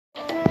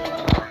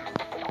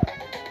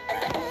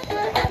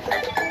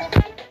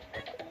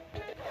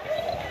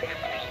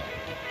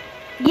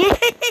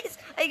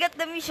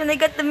mission. I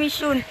got the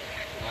mission.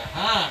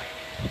 Aha.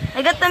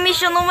 I got the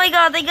mission. Oh my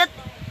god,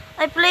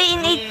 I play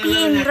in 8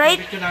 p.m.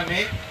 right?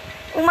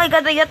 Oh my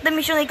god, I got the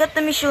mission. I got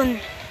the mission.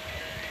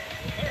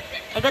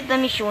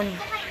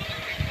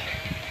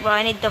 Bro,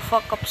 I need the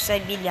fuck up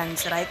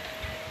civilians, right?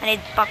 I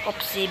need fuck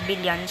up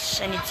civilians.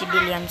 I need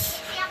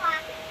civilians.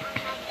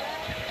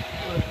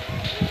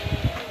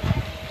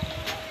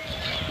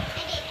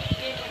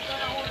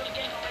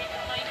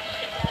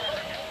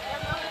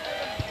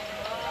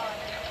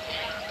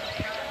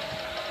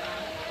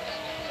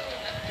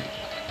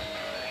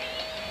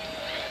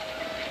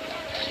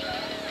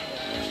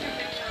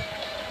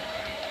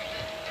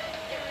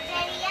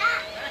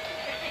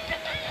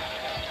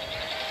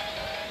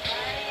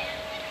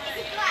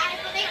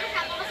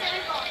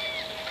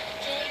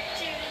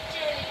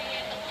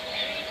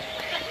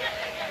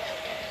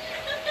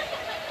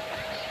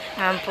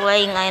 I'm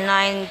playing at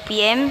 9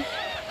 p.m.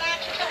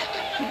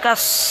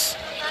 because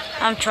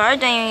I'm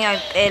tired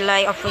and I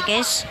like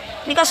Africans.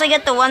 Because I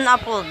get the one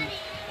upload.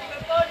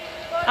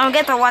 I'll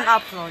get the one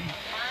upload.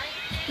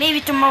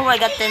 Maybe tomorrow I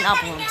got 10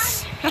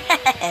 uploads.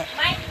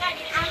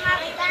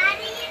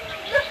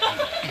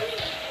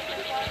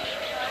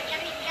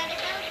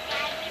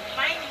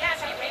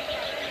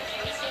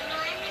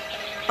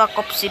 Fuck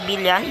up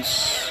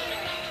civilians.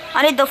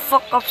 I need the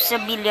fuck up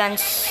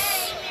civilians.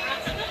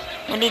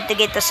 I need to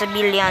get the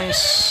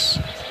civilians.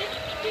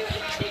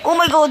 Oh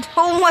my god!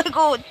 Oh my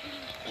god!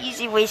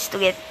 Easy ways to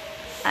get.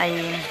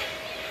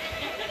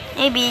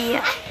 Maybe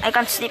I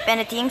can't sleep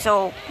anything,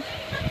 so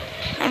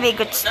maybe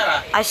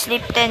I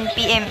sleep 10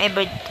 p.m.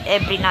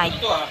 every night.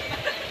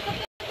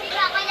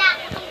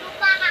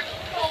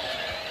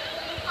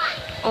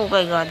 Oh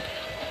my god!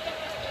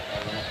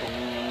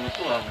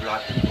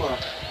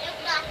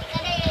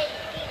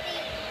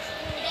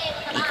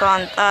 I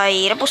can't.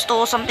 I supposed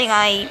to something.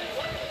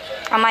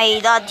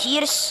 My dad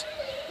is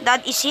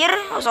here,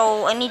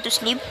 so I need to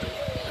sleep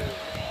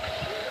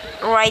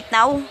right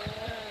now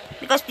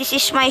because this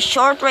is my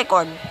short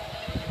record.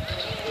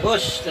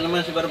 Boss, ito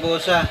naman si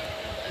Barbosa.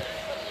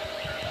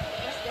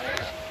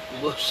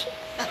 Boss.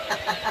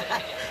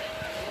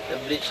 Sa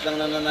bleach lang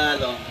na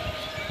nanalo.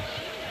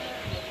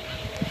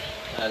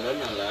 Lalo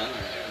na lang.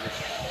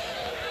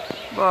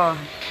 Bro,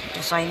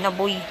 design na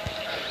boy.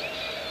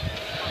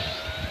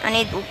 I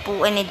need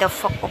the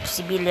fuck of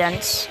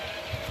civilians.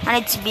 I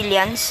need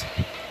civilians.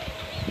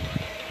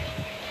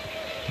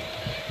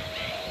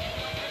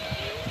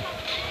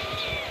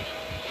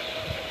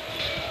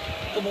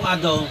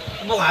 Kabukado.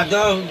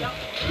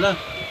 Wala.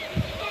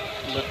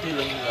 Bati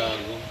lang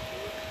gago.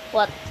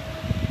 What?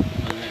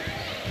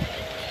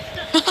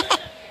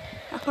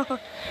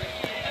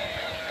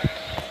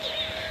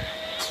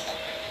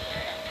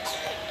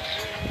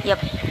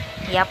 Yep.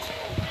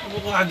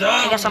 Kabukado.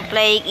 Because I'm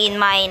playing in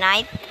my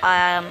night.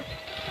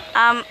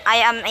 I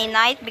am a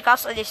night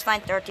because it is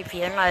 9:30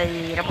 p.m. I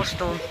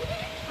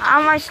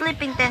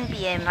sleeping 10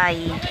 p.m.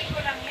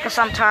 Because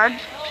I'm tired.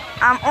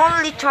 I'm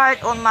only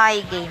tired on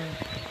my game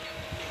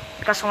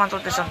because I want to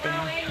do something.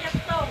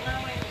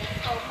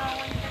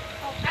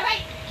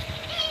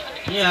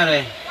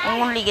 Nangyari?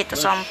 I only get to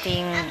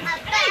something.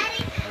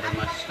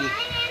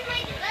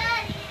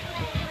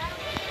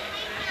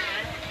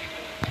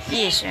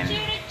 Yes,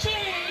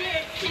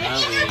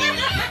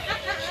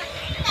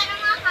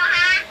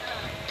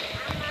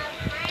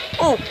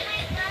 Oh.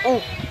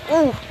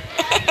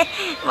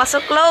 Was so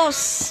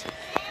close.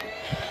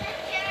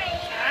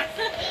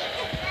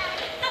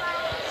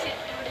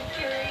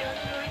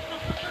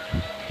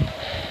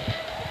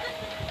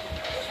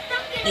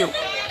 You.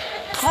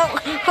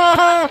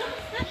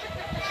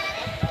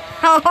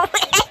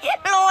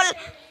 Lol.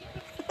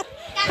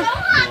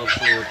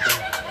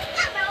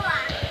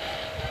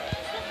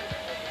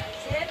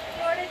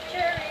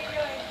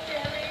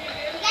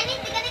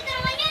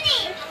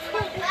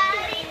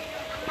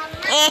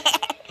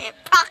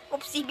 Pack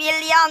of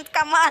civilians,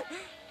 come on.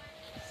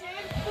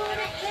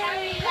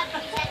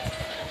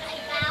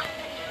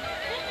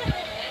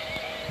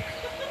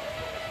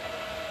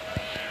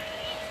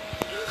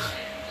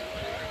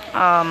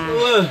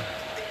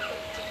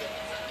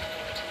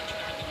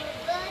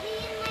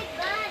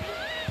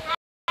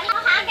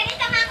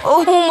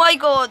 Oh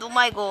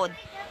my god.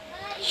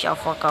 Shut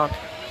fuck out.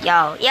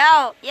 Yo.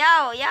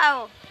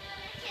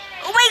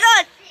 Oh my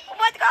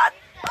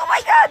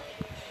god.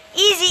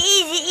 Easy.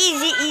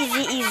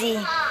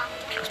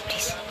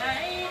 Please.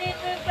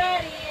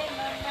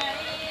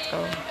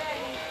 Oh.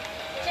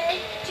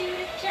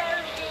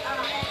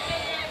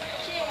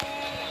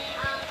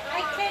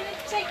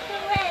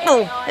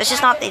 No, this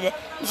is not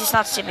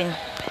shipping.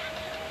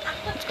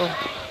 Let's go.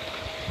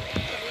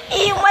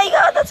 Oh my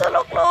god, that's a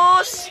lot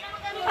close.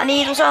 I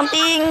need to do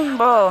something,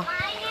 bro.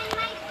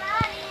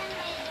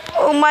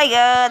 Oh my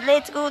god,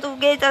 let's go to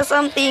get us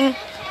something.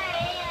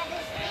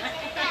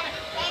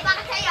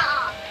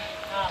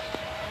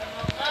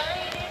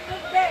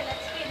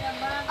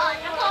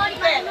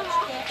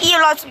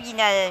 Lots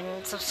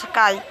of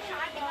sakal.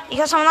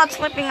 Because I'm not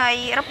sleeping,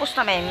 I rapos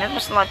na men.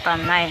 Rapos na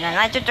time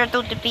 9 to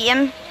 2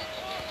 p.m.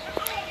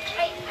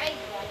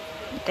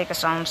 take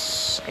some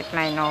get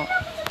my no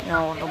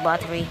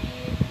battery.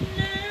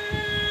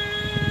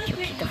 You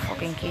keep the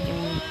fucking kidding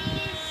me.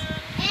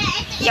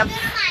 Yep.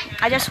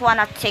 I just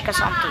wanna take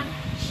something.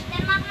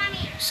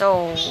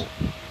 So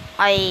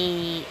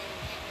I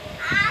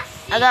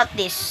got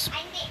this.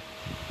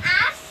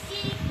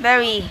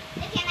 Very.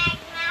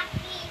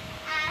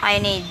 I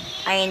need.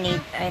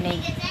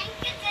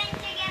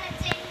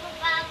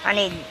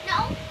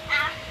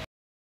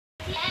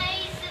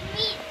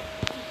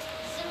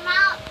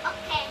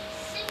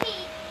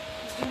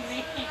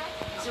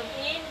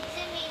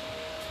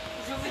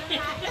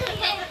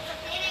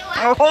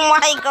 Oh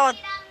my god.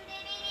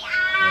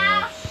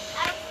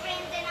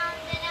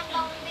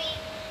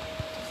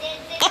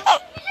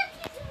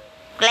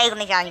 Play ko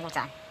na siya ko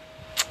saan.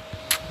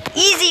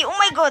 Easy. Oh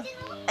my god.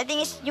 I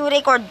think it's new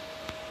record.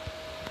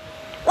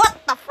 What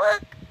the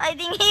fuck? I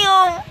think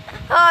yung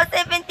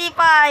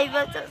 75.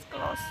 That's just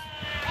close.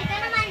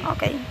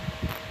 Okay.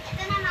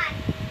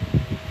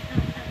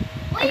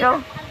 I go.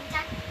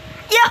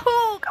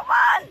 Yahoo! Come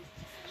on!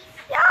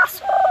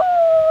 Yes!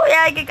 Woo!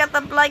 Yeah, I got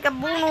the, like a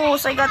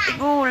bonus. I got the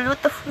goal.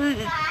 What the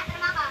fuck?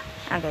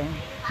 Okay.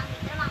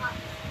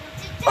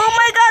 Oh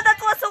my god,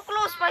 that was so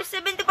close. My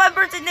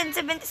 75% and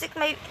 76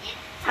 my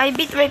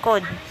beat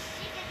record.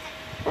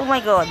 Oh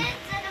my god.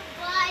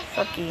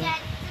 Okay.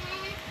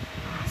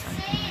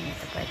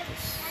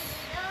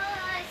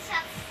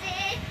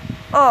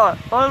 Oh,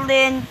 all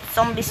the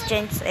zombies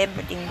change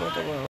everything go to world.